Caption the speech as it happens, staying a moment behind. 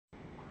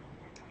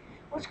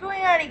What's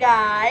going on, you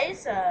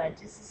guys?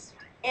 This is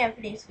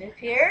Anthony Smith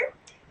here,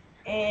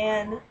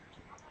 and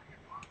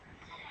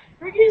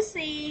we're gonna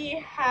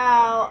see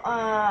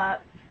how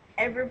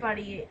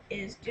everybody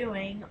is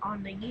doing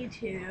on the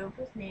YouTube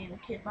named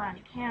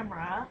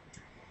Kidbehindacamera,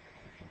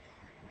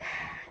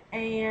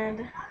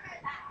 and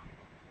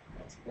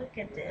let's look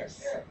at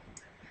this.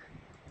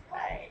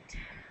 Right,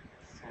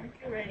 so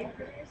get ready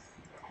for this.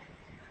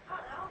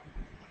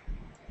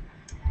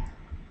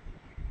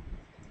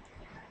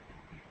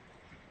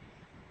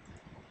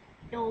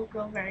 It'll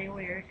go very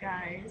weird,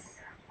 guys.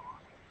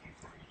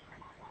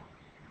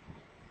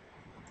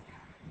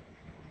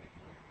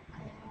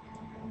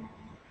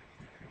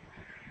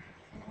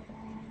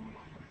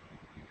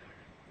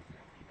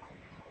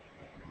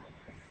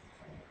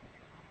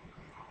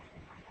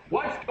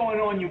 What's going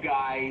on, you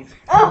guys?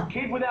 Oh!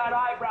 Kid without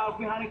eyebrows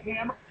behind a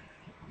camera.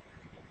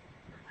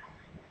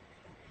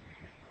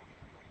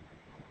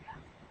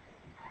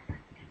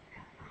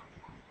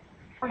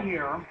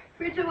 Here.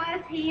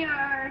 Bridgette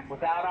here.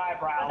 Without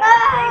eyebrows.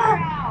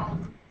 Ah!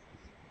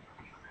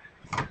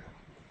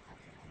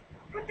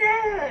 What the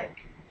heck?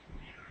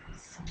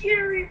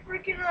 Scary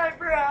freaking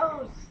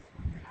eyebrows.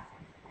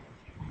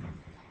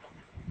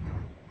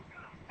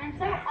 I'm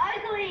so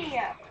ugly.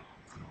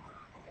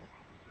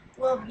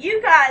 Well,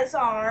 you guys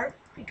are,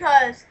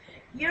 because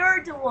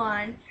you're the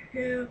one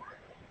who,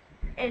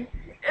 and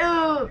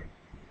ooh,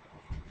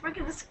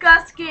 freaking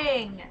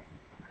disgusting.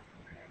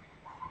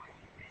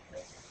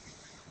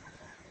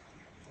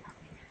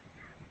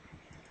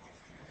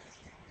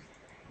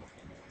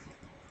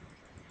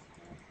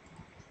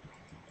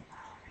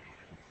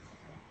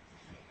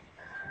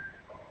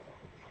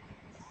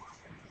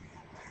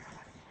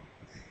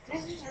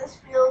 This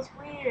just feels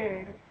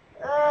weird.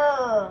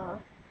 Ugh.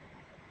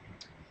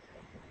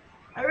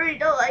 I really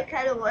don't like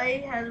how the way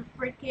it has a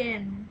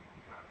freaking.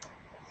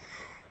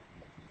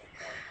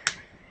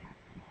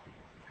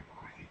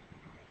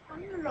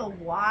 I don't know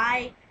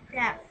why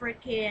that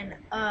freaking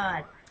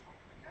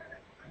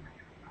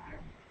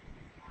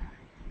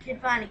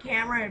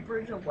Kidbehindacamera and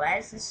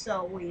Bridgette is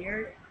so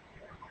weird.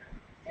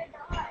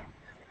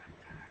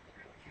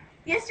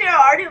 Yes, they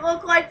are. They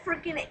look like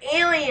freaking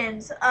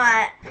aliens,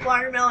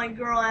 Watermelon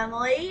Girl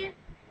Emily.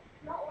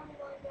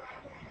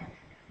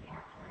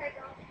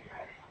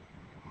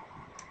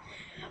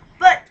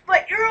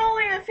 But you're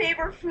only a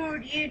favorite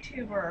food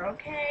YouTuber,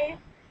 okay?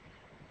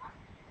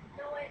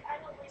 No, I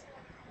don't like that.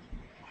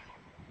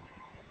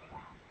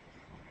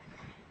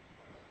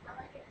 I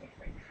like a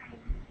different kind.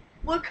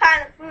 What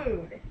kind of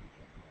food?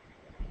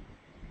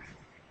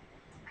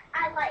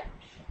 I like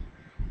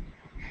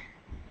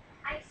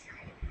ice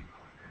cream.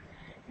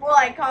 Well,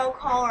 like I'll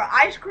call her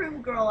Ice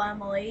Cream Girl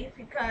Emily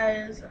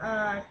because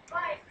Right,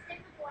 stick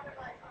with one of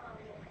us.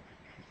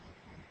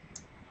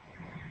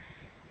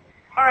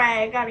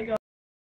 Alright, I gotta go.